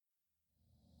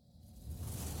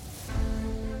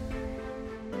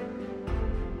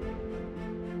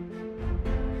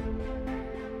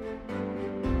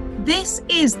This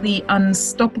is the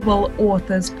Unstoppable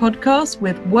Authors podcast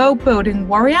with world-building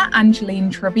warrior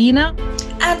Angeline Trevena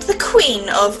and the queen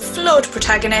of flawed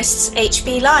protagonists,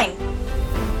 HB Line.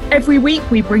 Every week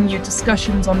we bring you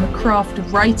discussions on the craft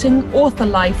of writing, author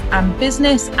life and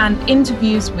business, and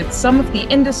interviews with some of the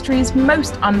industry's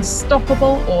most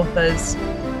unstoppable authors.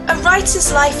 A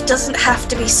writer's life doesn't have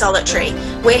to be solitary.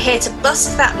 We're here to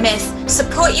bust that myth,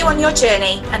 support you on your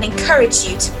journey, and encourage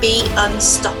you to be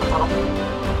unstoppable.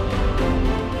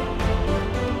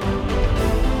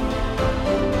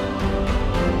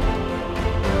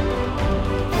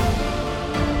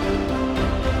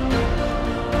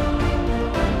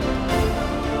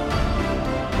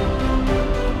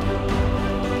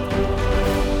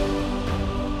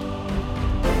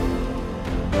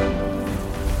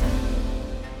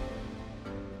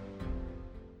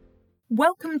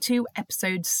 Welcome to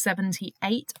episode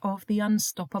 78 of the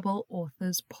Unstoppable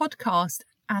Authors podcast.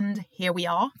 And here we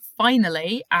are,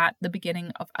 finally, at the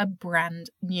beginning of a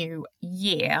brand new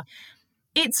year.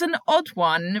 It's an odd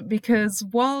one because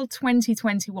while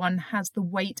 2021 has the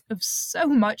weight of so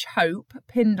much hope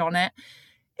pinned on it,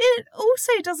 it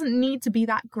also doesn't need to be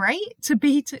that great to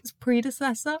beat its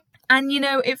predecessor. And,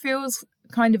 it feels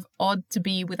kind of odd to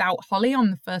be without Holly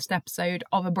on the first episode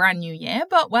of a brand new year,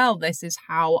 but well, this is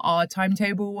how our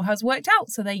timetable has worked out,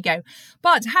 so there you go.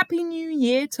 But happy new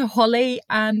year to Holly,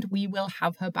 and we will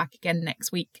have her back again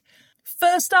next week.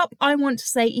 First up, I want to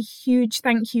say a huge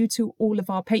thank you to all of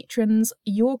our patrons.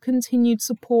 Your continued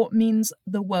support means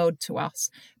the world to us.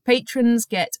 Patrons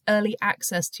get early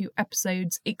access to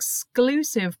episodes,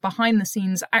 exclusive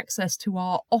behind-the-scenes access to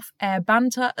our off-air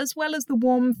banter, as well as the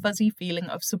warm, fuzzy feeling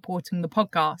of supporting the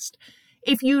podcast.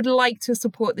 If you'd like to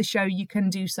support the show, you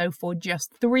can do so for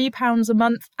just £3 a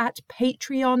month at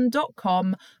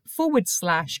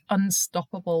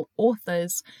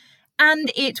patreon.com/unstoppableauthors.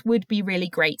 And it would be really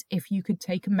great if you could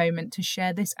take a moment to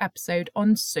share this episode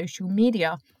on social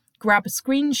media. Grab a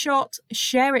screenshot,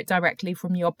 share it directly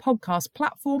from your podcast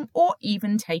platform, or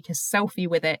even take a selfie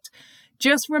with it.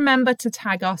 Just remember to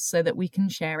tag us so that we can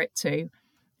share it too.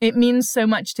 It means so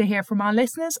much to hear from our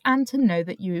listeners and to know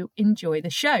that you enjoy the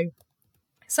show.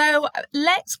 So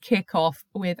let's kick off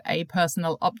with a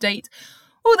personal update.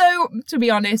 Although, to be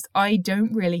honest, I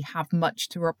don't really have much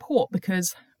to report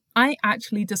because I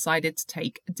actually decided to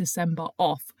take December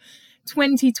off.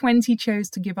 2020 chose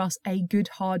to give us a good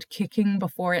hard kicking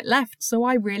before it left, so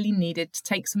I really needed to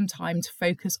take some time to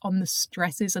focus on the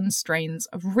stresses and strains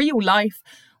of real life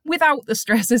without the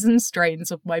stresses and strains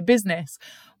of my business.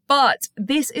 But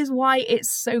this is why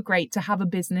it's so great to have a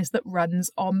business that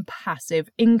runs on passive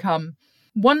income.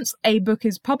 Once a book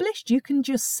is published, you can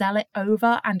just sell it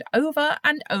over and over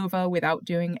and over without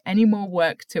doing any more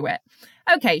work to it.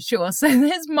 Okay, sure, so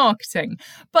there's marketing,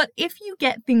 but if you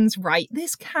get things right,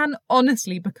 this can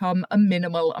honestly become a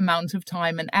minimal amount of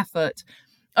time and effort.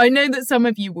 I know that some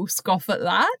of you will scoff at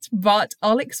that, but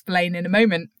I'll explain in a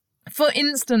moment. For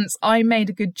instance, I made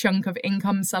a good chunk of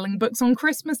income selling books on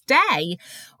Christmas Day.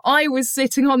 I was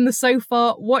sitting on the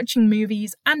sofa, watching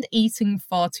movies and eating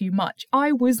far too much.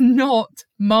 I was not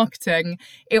marketing.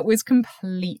 It was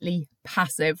completely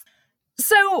passive.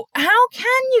 So how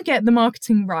can you get the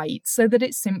marketing right so that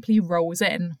it simply rolls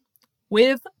in?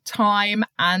 With time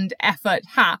and effort.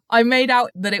 I made out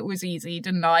that it was easy,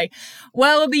 didn't I?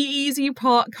 Well, the easy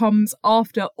part comes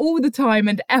after all the time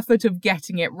and effort of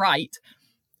getting it right.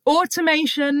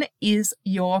 Automation is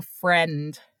your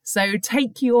friend. So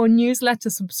take your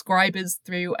newsletter subscribers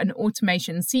through an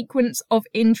automation sequence of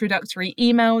introductory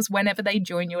emails whenever they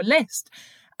join your list,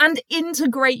 and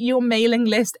integrate your mailing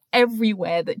list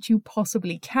everywhere that you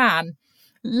possibly can.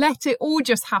 Let it all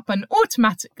just happen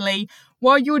automatically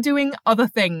while you're doing other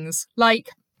things,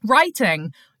 like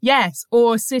writing, yes,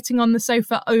 or sitting on the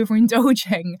sofa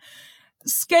overindulging.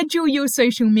 Schedule your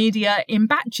social media in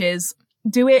batches.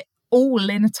 Do it all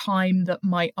in a time that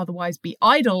might otherwise be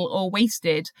idle or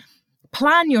wasted.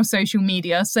 Plan your social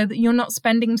media so that you're not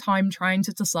spending time trying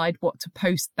to decide what to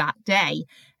post that day.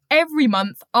 Every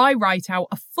month, I write out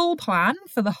a full plan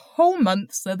for the whole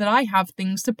month so that I have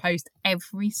things to post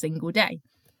every single day.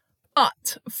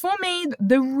 But for me,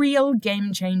 the real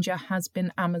game changer has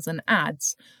been Amazon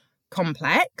ads.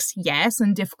 Complex, yes,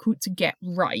 and difficult to get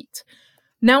right.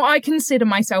 Now, I consider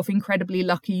myself incredibly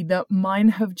lucky that mine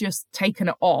have just taken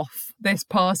it off this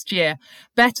past year,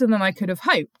 better than I could have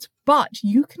hoped. But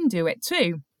you can do it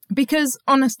too, because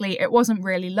honestly, it wasn't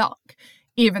really luck,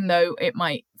 even though it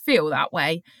might feel that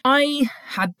way. I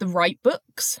had the right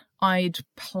books. I'd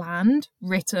planned,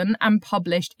 written, and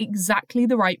published exactly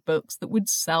the right books that would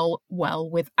sell well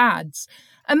with ads.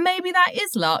 And maybe that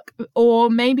is luck, or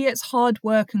maybe it's hard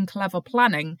work and clever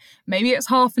planning. Maybe it's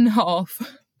half and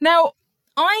half. Now,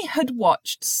 I had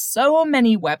watched so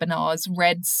many webinars,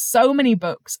 read so many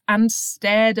books, and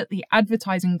stared at the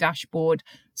advertising dashboard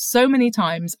so many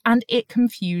times, and it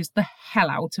confused the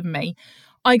hell out of me.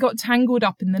 I got tangled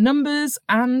up in the numbers,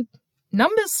 and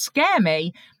numbers scare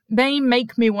me. They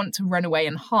make me want to run away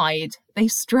and hide. They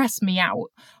stress me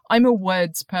out. I'm a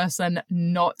words person,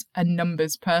 not a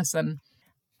numbers person.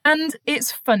 And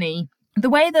it's funny, the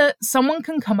way that someone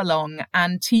can come along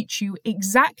and teach you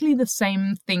exactly the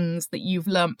same things that you've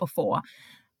learnt before,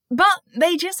 but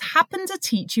they just happen to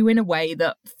teach you in a way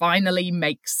that finally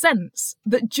makes sense,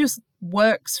 that just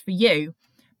works for you.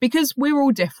 Because we're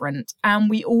all different and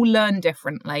we all learn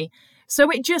differently. So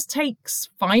it just takes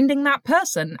finding that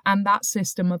person and that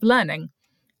system of learning.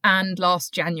 And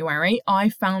last January, I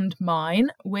found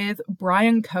mine with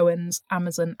Brian Cohen's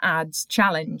Amazon Ads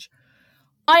Challenge.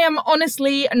 I am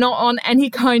honestly not on any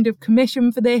kind of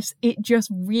commission for this. It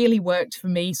just really worked for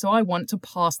me. So I want to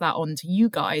pass that on to you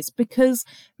guys because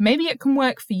maybe it can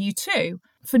work for you too.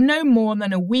 For no more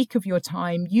than a week of your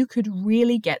time, you could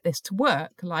really get this to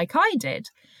work like I did.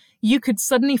 You could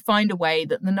suddenly find a way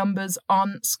that the numbers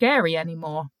aren't scary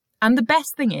anymore. And the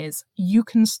best thing is, you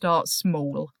can start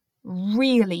small,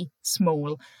 really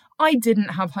small. I didn't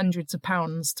have hundreds of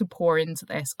pounds to pour into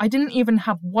this. I didn't even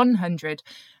have 100.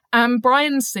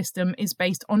 Brian's system is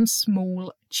based on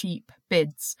small, cheap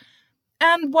bids.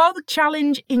 And while the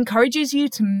challenge encourages you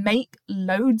to make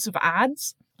loads of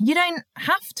ads, you don't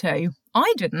have to.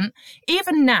 I didn't.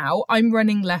 Even now, I'm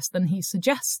running less than he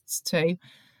suggests to.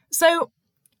 So,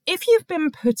 if you've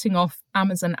been putting off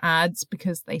Amazon ads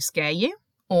because they scare you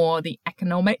or the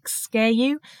economics scare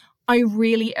you, I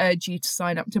really urge you to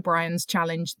sign up to Brian's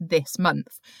challenge this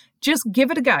month. Just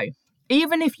give it a go,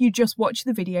 even if you just watch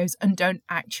the videos and don't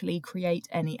actually create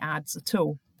any ads at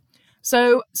all.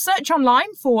 So search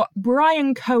online for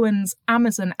Brian Cohen's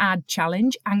Amazon Ad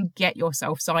Challenge and get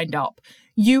yourself signed up.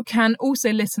 You can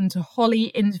also listen to Holly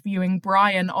interviewing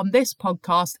Brian on this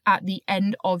podcast at the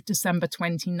end of December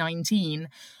 2019.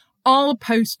 I'll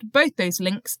post both those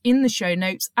links in the show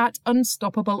notes at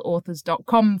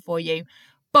unstoppableauthors.com for you.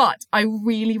 But I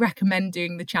really recommend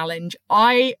doing the challenge.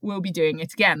 I will be doing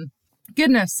it again.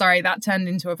 Goodness, sorry, that turned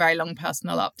into a very long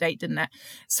personal update, didn't it?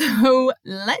 So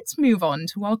let's move on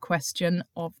to our question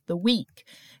of the week.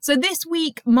 So this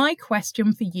week, my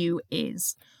question for you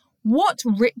is, what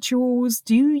rituals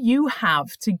do you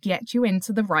have to get you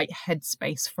into the right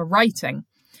headspace for writing?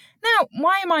 Now,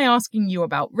 why am I asking you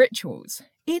about rituals?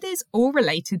 It is all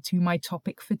related to my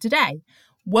topic for today,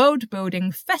 world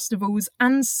building festivals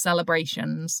and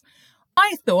celebrations.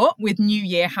 I thought, with New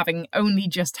Year having only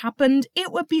just happened,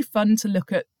 it would be fun to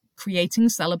look at creating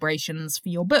celebrations for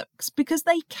your books because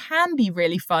they can be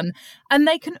really fun and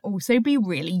they can also be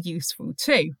really useful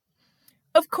too.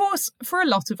 Of course, for a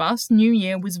lot of us, New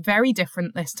Year was very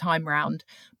different this time round,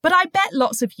 but I bet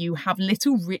lots of you have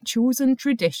little rituals and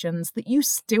traditions that you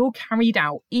still carried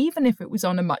out even if it was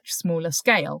on a much smaller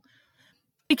scale.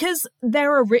 Because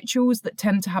there are rituals that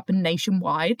tend to happen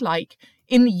nationwide, like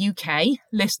in the UK,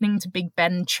 listening to Big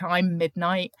Ben chime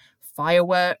midnight,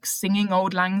 fireworks, singing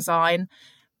Auld Lang Syne.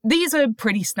 These are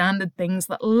pretty standard things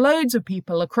that loads of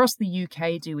people across the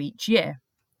UK do each year.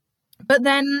 But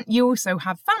then you also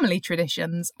have family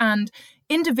traditions, and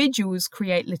individuals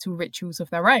create little rituals of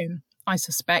their own. I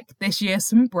suspect this year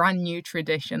some brand new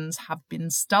traditions have been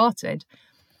started.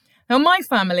 Now, my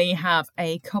family have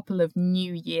a couple of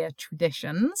New Year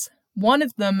traditions. One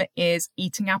of them is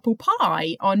eating apple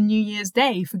pie on New Year's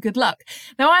Day for good luck.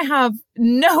 Now, I have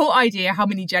no idea how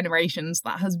many generations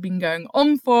that has been going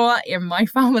on for in my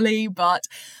family, but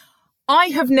I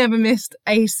have never missed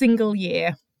a single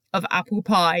year of apple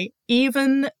pie,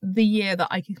 even the year that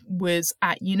I was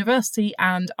at university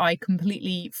and I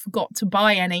completely forgot to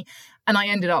buy any. And I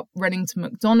ended up running to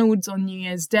McDonald's on New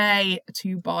Year's Day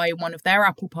to buy one of their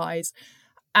apple pies.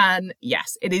 And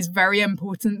yes, it is very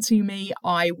important to me.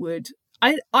 I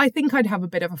think I'd have a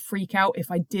bit of a freak out if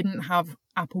I didn't have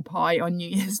apple pie on New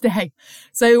Year's Day.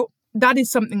 So that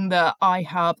is something that I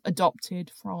have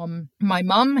adopted from my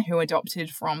mum, who adopted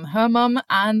from her mum,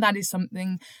 and that is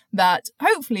something that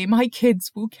hopefully my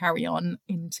kids will carry on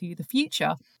into the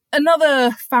future.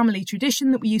 Another family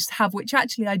tradition that we used to have, which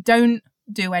actually I don't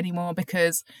do anymore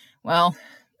because, well,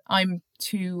 I'm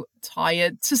too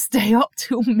tired to stay up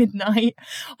till midnight.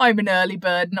 I'm an early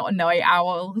bird, not a night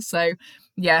owl. So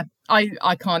yeah,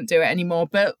 I can't do it anymore.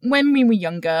 But when we were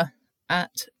younger,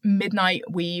 at midnight,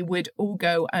 we would all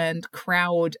go and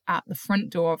crowd at the front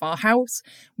door of our house.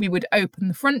 We would open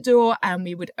the front door and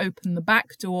we would open the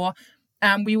back door.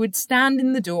 And we would stand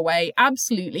in the doorway,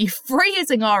 absolutely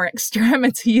freezing our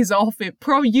extremities off,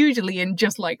 usually in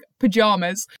just like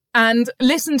pajamas, and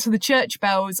listen to the church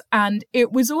bells. And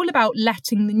it was all about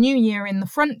letting the new year in the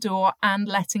front door and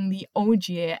letting the old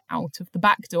year out of the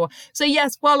back door. So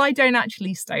yes, while I don't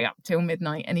actually stay up till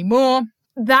midnight anymore,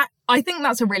 I think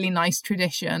that's a really nice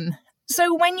tradition.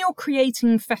 So when you're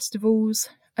creating festivals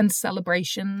and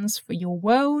celebrations for your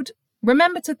world,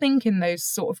 remember to think in those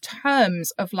sort of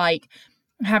terms of like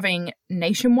having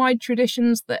nationwide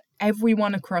traditions that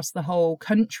everyone across the whole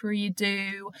country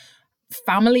do,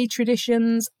 family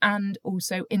traditions, and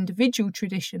also individual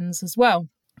traditions as well.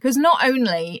 Because not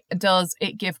only does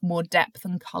it give more depth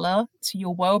and colour to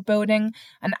your world building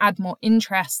and add more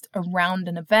interest around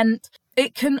an event,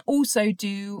 it can also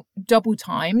do double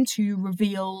time to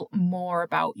reveal more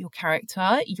about your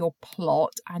character, your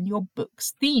plot, and your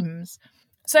book's themes.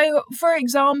 So, for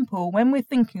example, when we're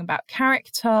thinking about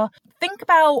character, think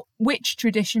about which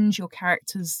traditions your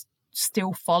characters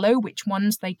still follow, which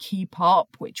ones they keep up,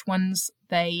 which ones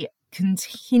they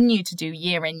continue to do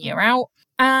year in, year out,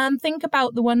 and think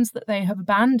about the ones that they have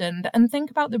abandoned and think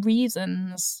about the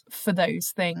reasons for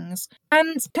those things.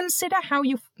 And consider how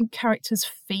your characters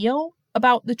feel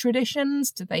about the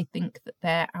traditions. Do they think that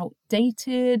they're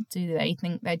outdated? Do they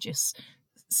think they're just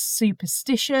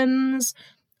superstitions?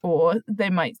 Or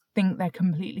they might think they're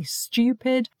completely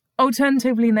stupid.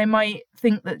 Alternatively, they might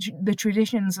think that the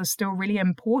traditions are still really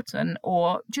important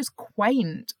or just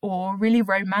quaint or really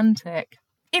romantic.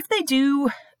 If they do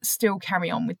still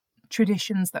carry on with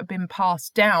traditions that have been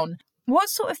passed down, what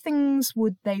sort of things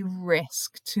would they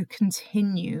risk to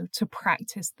continue to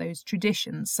practice those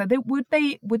traditions? So would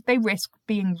they risk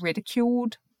being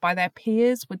ridiculed by their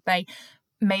peers? Would they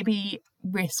maybe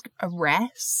risk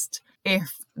arrest?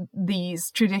 If these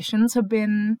traditions have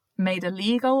been made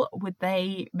illegal, would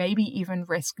they maybe even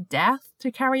risk death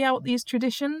to carry out these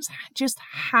traditions? Just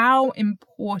how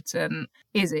important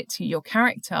is it to your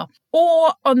character?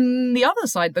 Or on the other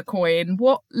side of the coin,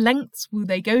 what lengths will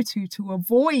they go to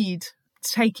avoid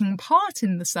taking part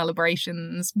in the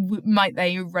celebrations? Might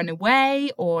they run away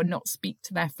or not speak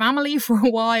to their family for a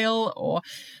while? Or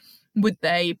would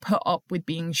they put up with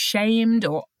being shamed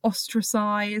or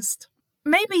ostracized?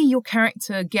 Maybe your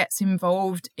character gets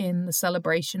involved in the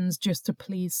celebrations just to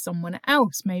please someone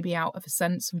else, maybe out of a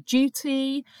sense of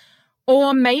duty,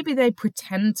 or maybe they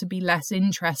pretend to be less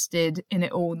interested in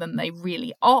it all than they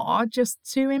really are just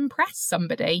to impress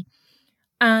somebody.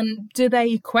 And do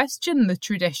they question the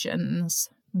traditions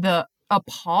that are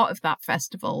part of that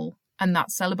festival and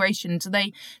that celebration? Do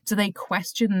they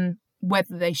question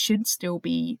whether they should still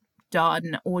be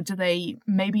done, or do they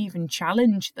maybe even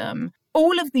challenge them?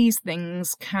 All of these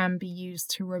things can be used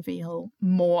to reveal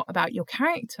more about your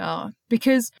character,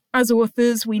 because as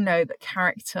authors, we know that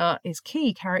character is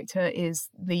key. Character is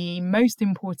the most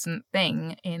important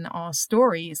thing in our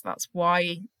stories. That's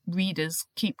why readers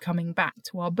keep coming back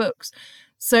to our books.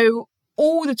 So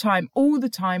all the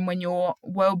time when you're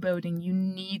world building, you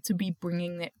need to be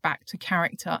bringing it back to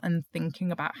character and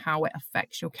thinking about how it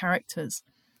affects your characters.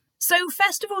 So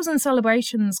festivals and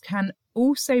celebrations can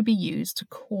also be used to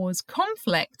cause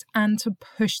conflict and to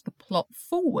push the plot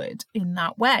forward in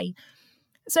that way.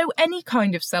 So any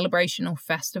kind of celebration or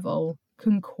festival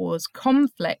can cause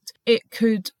conflict. It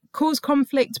could cause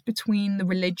conflict between the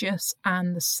religious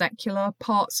and the secular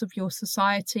parts of your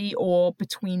society, or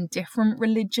between different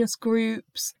religious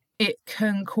groups. It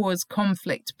can cause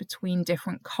conflict between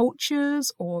different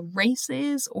cultures or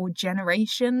races or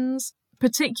generations.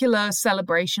 Particular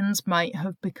celebrations might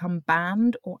have become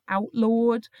banned or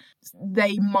outlawed.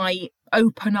 They might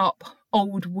open up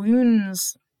old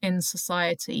wounds in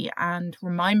society and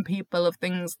remind people of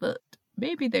things that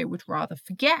maybe they would rather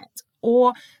forget.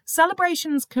 Or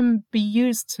celebrations can be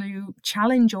used to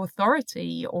challenge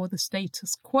authority or the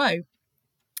status quo.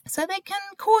 So they can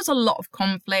cause a lot of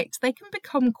conflict. They can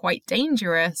become quite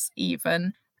dangerous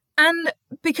even. And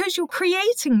because you're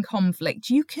creating conflict,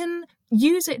 you can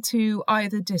use it to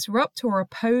either disrupt or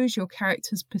oppose your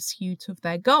character's pursuit of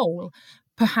their goal.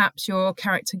 Perhaps your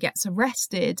character gets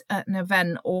arrested at an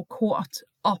event or caught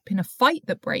up in a fight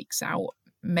that breaks out.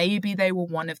 Maybe they were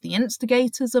one of the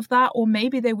instigators of that, or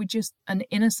maybe they were just an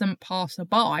innocent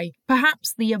passerby.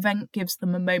 Perhaps the event gives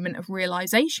them a moment of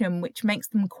realization, which makes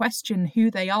them question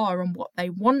who they are and what they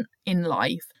want in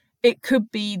life. It could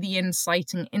be the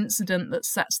inciting incident that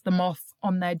sets them off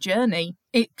on their journey.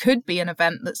 It could be an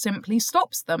event that simply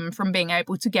stops them from being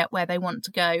able to get where they want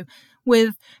to go,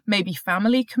 with maybe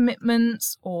family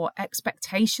commitments or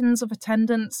expectations of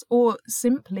attendance, or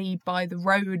simply by the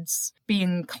roads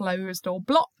being closed or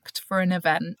blocked for an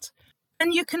event.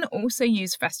 And you can also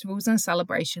use festivals and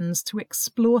celebrations to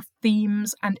explore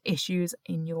themes and issues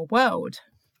in your world.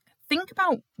 Think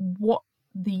about what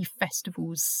the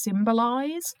festivals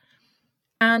symbolize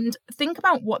and think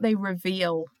about what they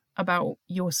reveal about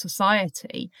your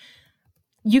society.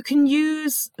 You can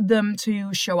use them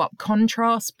to show up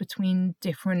contrasts between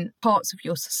different parts of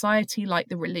your society, like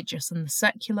the religious and the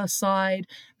secular side,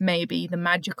 maybe the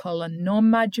magical and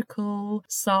non-magical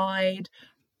side,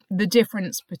 the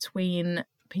difference between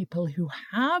people who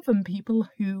have and people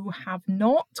who have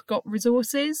not got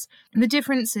resources, the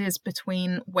differences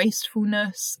between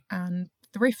wastefulness and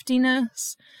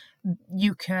thriftiness.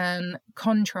 You can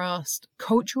contrast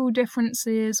cultural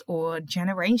differences or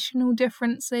generational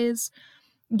differences.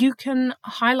 You can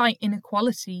highlight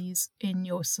inequalities in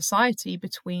your society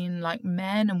between like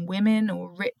men and women or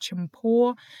rich and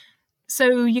poor.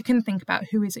 So you can think about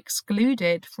who is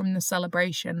excluded from the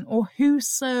celebration, or who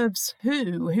serves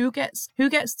who gets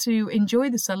to enjoy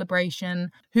the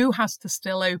celebration, who has to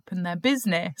still open their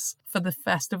business for the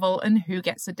festival, and who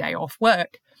gets a day off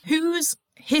work. Whose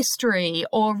history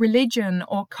or religion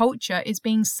or culture is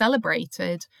being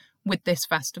celebrated with this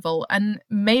festival, and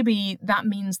maybe that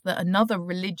means that another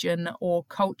religion or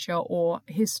culture or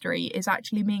history is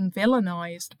actually being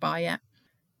villainized by it.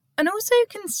 And also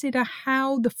consider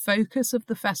how the focus of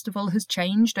the festival has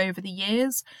changed over the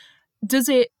years. Does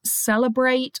it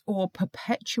celebrate or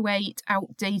perpetuate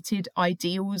outdated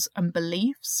ideals and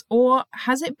beliefs, or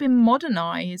has it been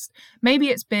modernized? Maybe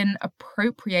it's been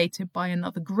appropriated by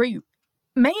another group.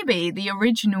 Maybe the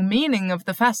original meaning of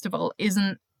the festival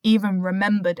isn't even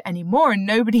remembered anymore, and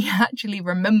nobody actually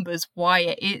remembers why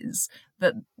it is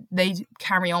that they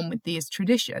carry on with these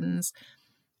traditions.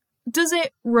 Does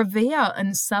it revere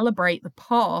and celebrate the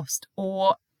past,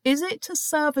 or is it to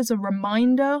serve as a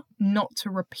reminder not to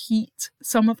repeat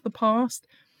some of the past?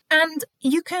 And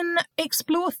you can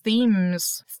explore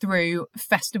themes through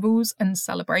festivals and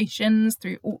celebrations,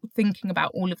 through thinking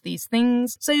about all of these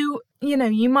things. So,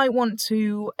 you might want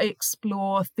to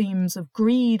explore themes of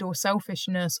greed or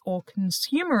selfishness or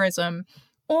consumerism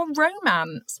or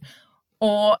romance,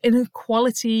 or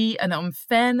inequality and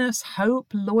unfairness, hope,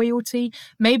 loyalty,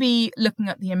 maybe looking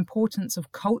at the importance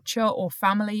of culture or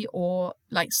family, or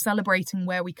like celebrating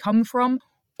where we come from,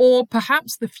 or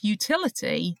perhaps the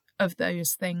futility of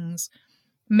those things.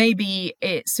 Maybe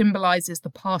it symbolizes the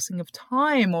passing of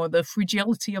time, or the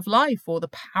fragility of life, or the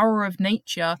power of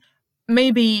nature.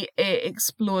 Maybe it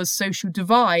explores social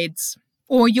divides,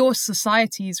 or your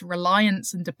society's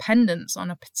reliance and dependence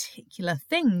on a particular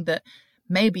thing that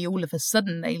maybe all of a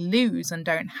sudden they lose and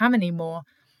don't have anymore.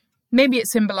 Maybe it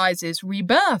symbolizes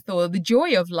rebirth, or the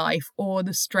joy of life, or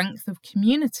the strength of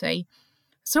community.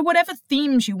 So whatever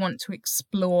themes you want to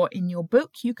explore in your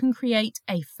book, you can create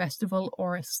a festival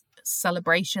or a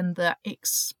celebration that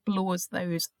explores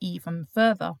those even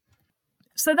further.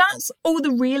 So that's all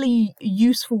the really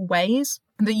useful ways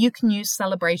that you can use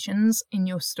celebrations in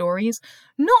your stories,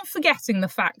 not forgetting the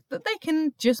fact that they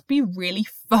can just be really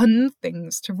fun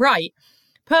things to write.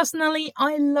 Personally,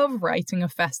 I love writing a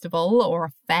festival or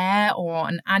a fair or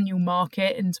an annual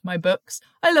market into my books.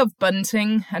 I love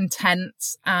bunting and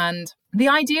tents and the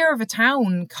idea of a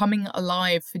town coming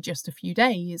alive for just a few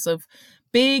days, of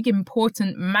big,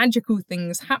 important, magical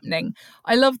things happening.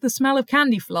 I love the smell of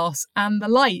candy floss and the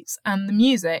lights and the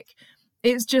music.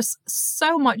 It's just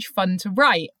so much fun to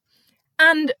write.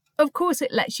 And of course,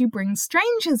 it lets you bring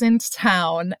strangers into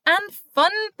town, and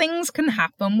fun things can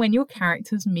happen when your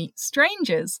characters meet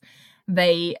strangers.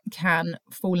 They can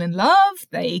fall in love,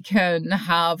 they can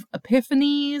have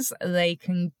epiphanies, they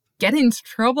can get into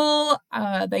trouble,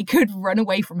 they could run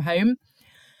away from home.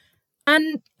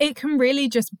 And it can really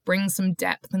just bring some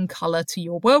depth and colour to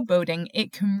your world building.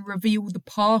 It can reveal the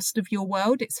past of your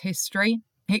world, its history.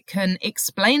 It can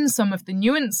explain some of the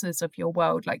nuances of your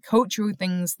world, like cultural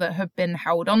things that have been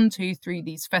held onto through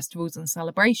these festivals and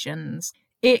celebrations.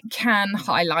 It can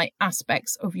highlight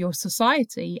aspects of your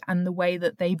society and the way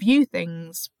that they view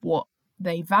things, what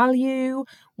they value,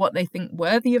 what they think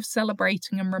worthy of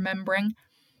celebrating and remembering.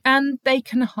 And they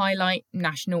can highlight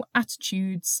national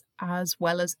attitudes as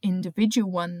well as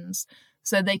individual ones.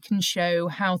 So they can show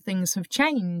how things have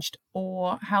changed,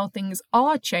 or how things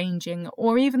are changing,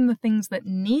 or even the things that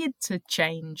need to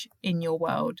change in your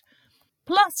world.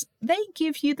 Plus, they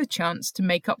give you the chance to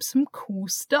make up some cool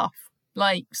stuff,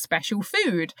 like special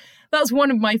food. That's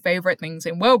one of my favourite things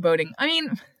in world building. I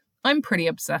mean, I'm pretty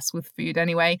obsessed with food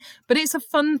anyway, but it's a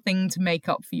fun thing to make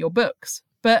up for your books.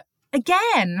 But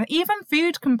again, even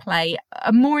food can play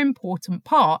a more important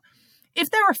part. If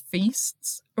there are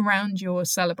feasts around your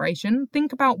celebration,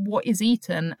 think about what is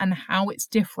eaten and how it's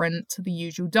different to the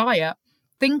usual diet.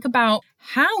 Think about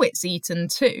how it's eaten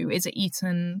too. Is it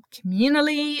eaten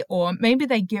communally, or maybe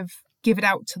they give it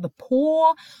out to the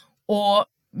poor, or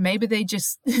maybe they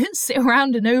just sit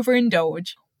around and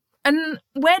overindulge? And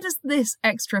where does this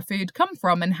extra food come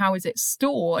from, and how is it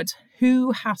stored?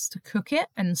 Who has to cook it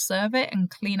and serve it and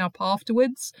clean up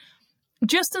afterwards?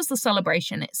 Just as the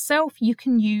celebration itself, you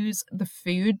can use the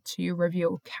food to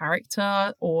reveal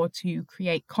character or to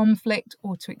create conflict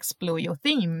or to explore your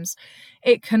themes.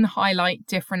 It can highlight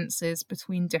differences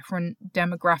between different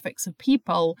demographics of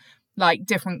people, like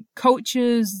different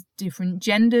cultures, different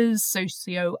genders,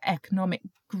 socio-economic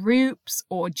groups,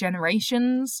 or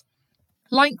generations.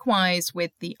 Likewise, with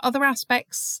the other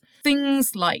aspects,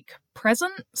 things like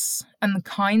presents and the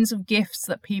kinds of gifts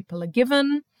that people are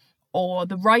given, or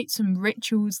the rites and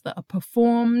rituals that are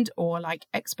performed, or like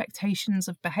expectations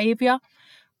of behaviour,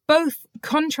 both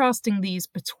contrasting these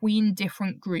between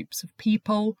different groups of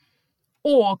people,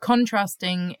 or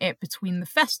contrasting it between the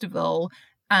festival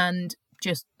and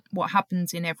just what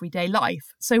happens in everyday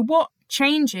life. So what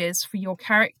changes for your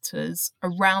characters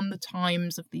around the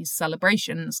times of these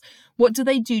celebrations? What do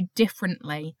they do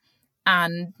differently?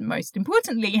 And most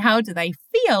importantly, how do they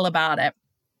feel about it?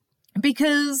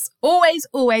 Because always,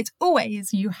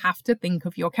 you have to think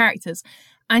of your characters,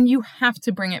 and you have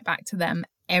to bring it back to them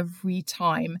every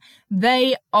time.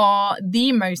 They are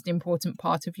the most important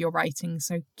part of your writing,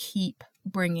 so keep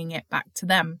bringing it back to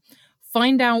them.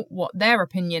 Find out what their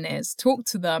opinion is, talk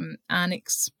to them, and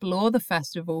explore the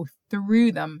festival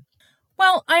through them.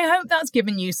 Well, I hope that's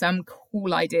given you some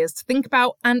cool ideas to think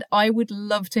about, and I would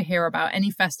love to hear about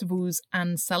any festivals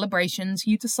and celebrations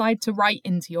you decide to write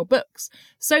into your books.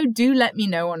 So do let me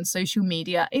know on social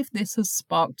media if this has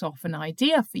sparked off an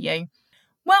idea for you.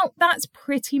 Well, that's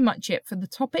pretty much it for the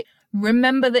topic.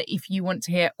 Remember that if you want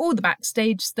to hear all the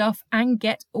backstage stuff and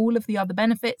get all of the other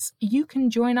benefits, you can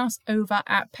join us over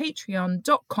at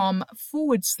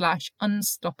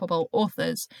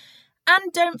patreon.com/unstoppableauthors.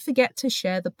 And don't forget to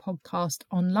share the podcast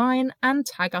online and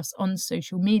tag us on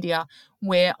social media.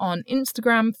 We're on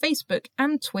Instagram, Facebook,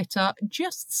 and Twitter.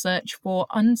 Just search for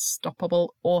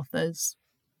Unstoppable Authors.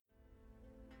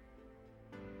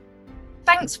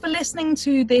 Thanks for listening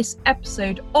to this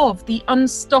episode of the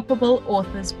Unstoppable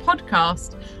Authors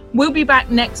podcast. We'll be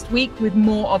back next week with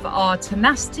more of our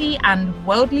tenacity and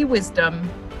worldly wisdom.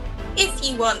 If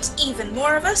you want even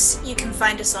more of us, you can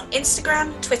find us on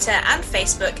Instagram, Twitter and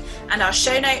Facebook, and our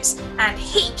show notes and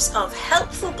heaps of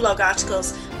helpful blog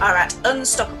articles are at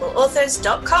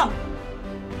unstoppableauthors.com.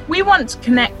 We want to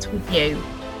connect with you.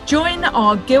 Join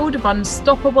our Guild of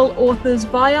Unstoppable Authors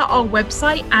via our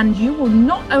website, and you will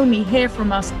not only hear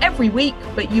from us every week,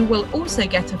 but you will also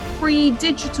get a free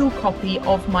digital copy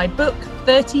of my book,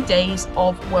 30 Days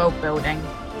of World Building.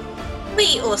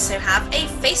 We also have a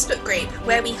Facebook group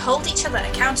where we hold each other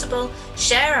accountable,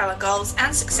 share our goals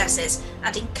and successes,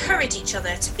 and encourage each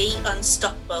other to be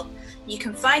unstoppable. You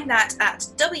can find that at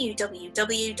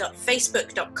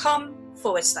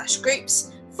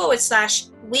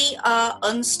www.facebook.com/groups/We Are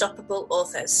Unstoppable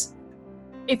Authors.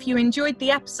 If you enjoyed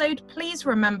the episode, please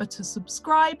remember to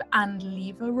subscribe and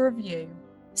leave a review.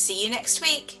 See you next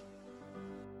week.